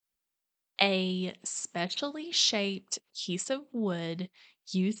A specially shaped piece of wood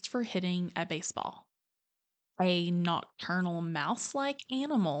used for hitting a baseball. A nocturnal mouse like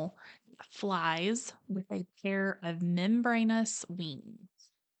animal that flies with a pair of membranous wings.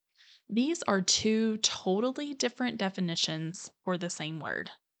 These are two totally different definitions for the same word,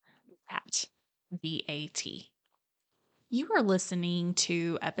 bat. BAT. You are listening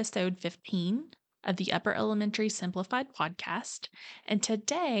to episode 15 of the Upper Elementary Simplified podcast, and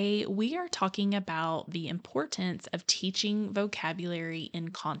today we are talking about the importance of teaching vocabulary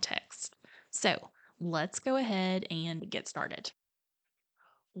in context. So let's go ahead and get started.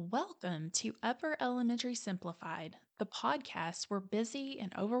 Welcome to Upper Elementary Simplified, the podcast where busy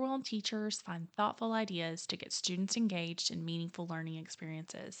and overwhelmed teachers find thoughtful ideas to get students engaged in meaningful learning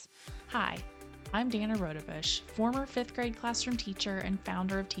experiences. Hi, I'm Dana Rodebush, former fifth grade classroom teacher and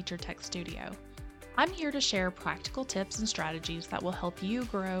founder of Teacher Tech Studio. I'm here to share practical tips and strategies that will help you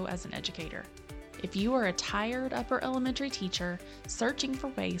grow as an educator. If you are a tired upper elementary teacher searching for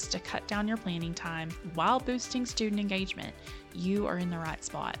ways to cut down your planning time while boosting student engagement, you are in the right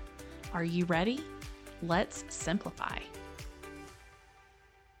spot. Are you ready? Let's simplify.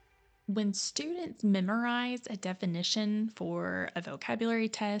 When students memorize a definition for a vocabulary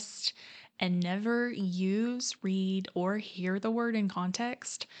test and never use, read, or hear the word in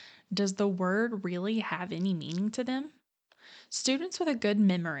context, does the word really have any meaning to them? Students with a good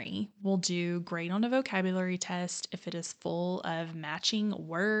memory will do great on a vocabulary test if it is full of matching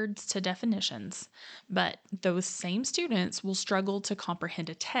words to definitions, but those same students will struggle to comprehend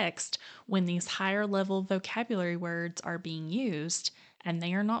a text when these higher level vocabulary words are being used and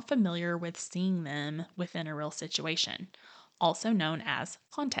they are not familiar with seeing them within a real situation, also known as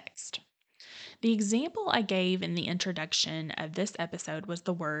context. The example I gave in the introduction of this episode was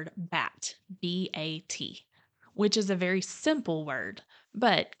the word bat, BAT, which is a very simple word.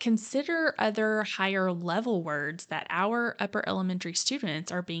 But consider other higher level words that our upper elementary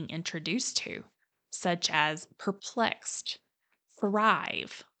students are being introduced to, such as perplexed,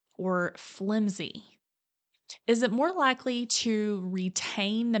 thrive, or flimsy. Is it more likely to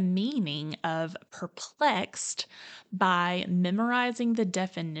retain the meaning of perplexed by memorizing the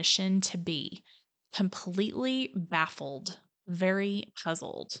definition to be completely baffled, very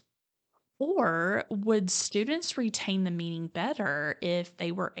puzzled? Or would students retain the meaning better if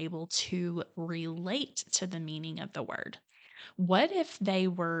they were able to relate to the meaning of the word? What if they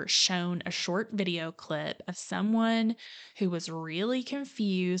were shown a short video clip of someone who was really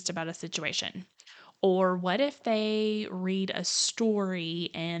confused about a situation? Or what if they read a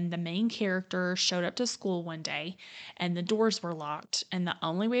story and the main character showed up to school one day and the doors were locked, and the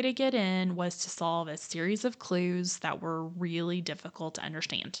only way to get in was to solve a series of clues that were really difficult to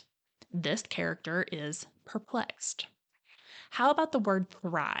understand? This character is perplexed. How about the word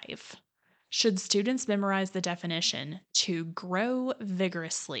thrive? Should students memorize the definition to grow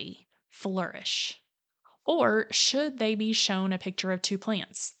vigorously, flourish? Or should they be shown a picture of two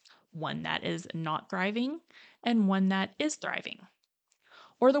plants, one that is not thriving and one that is thriving?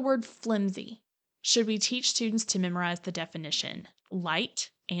 Or the word flimsy. Should we teach students to memorize the definition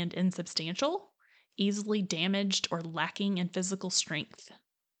light and insubstantial, easily damaged, or lacking in physical strength?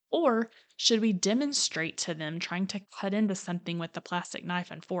 Or should we demonstrate to them trying to cut into something with the plastic knife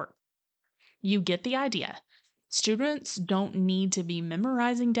and fork? You get the idea. Students don't need to be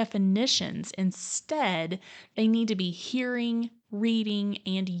memorizing definitions. Instead, they need to be hearing, reading,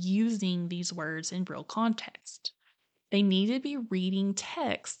 and using these words in real context. They need to be reading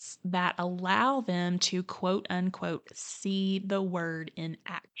texts that allow them to quote unquote see the word in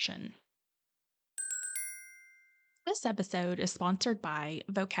action. This episode is sponsored by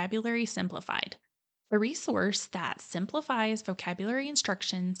Vocabulary Simplified, a resource that simplifies vocabulary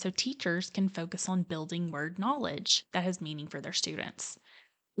instruction so teachers can focus on building word knowledge that has meaning for their students.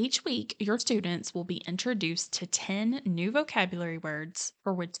 Each week, your students will be introduced to 10 new vocabulary words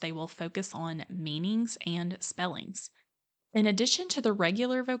for which they will focus on meanings and spellings. In addition to the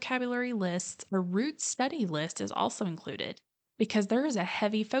regular vocabulary lists, a root study list is also included because there is a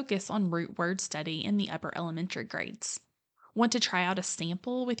heavy focus on root word study in the upper elementary grades. Want to try out a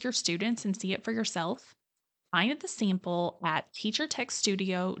sample with your students and see it for yourself? Find the sample at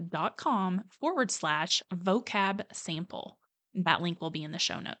teachertechstudio.com/vocab sample. That link will be in the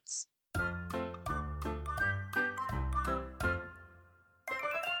show notes.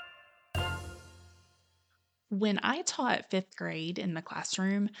 When I taught fifth grade in the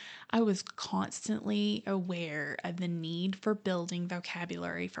classroom, I was constantly aware of the need for building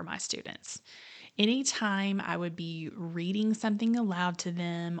vocabulary for my students. Anytime I would be reading something aloud to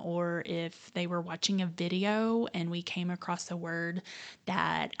them, or if they were watching a video and we came across a word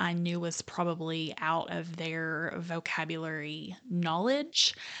that I knew was probably out of their vocabulary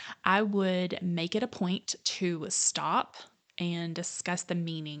knowledge, I would make it a point to stop and discuss the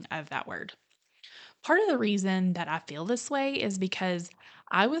meaning of that word. Part of the reason that I feel this way is because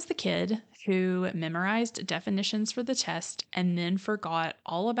I was the kid who memorized definitions for the test and then forgot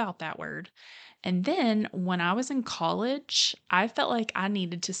all about that word. And then when I was in college, I felt like I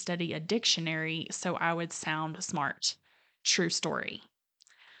needed to study a dictionary so I would sound smart. True story.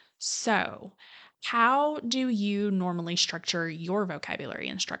 So, how do you normally structure your vocabulary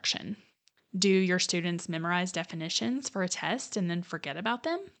instruction? Do your students memorize definitions for a test and then forget about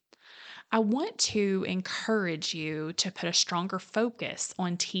them? I want to encourage you to put a stronger focus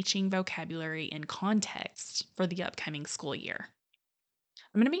on teaching vocabulary in context for the upcoming school year.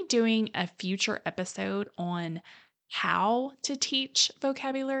 I'm going to be doing a future episode on how to teach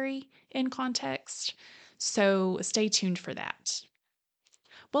vocabulary in context, so stay tuned for that.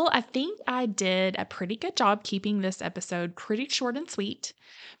 Well, I think I did a pretty good job keeping this episode pretty short and sweet.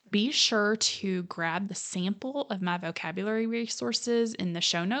 Be sure to grab the sample of my vocabulary resources in the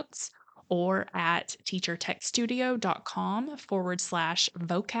show notes or at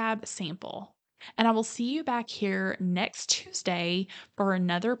teachertechstudio.com/vocab sample. And I will see you back here next Tuesday for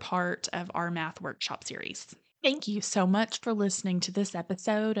another part of our math workshop series. Thank you so much for listening to this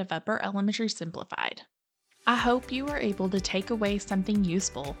episode of Upper Elementary Simplified. I hope you are able to take away something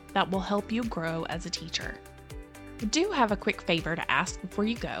useful that will help you grow as a teacher. I do have a quick favor to ask before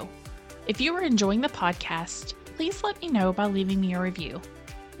you go. If you are enjoying the podcast, please let me know by leaving me a review.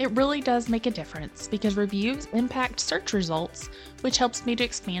 It really does make a difference because reviews impact search results, which helps me to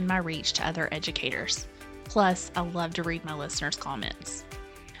expand my reach to other educators. Plus, I love to read my listeners' comments.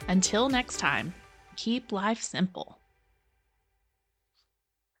 Until next time, keep life simple.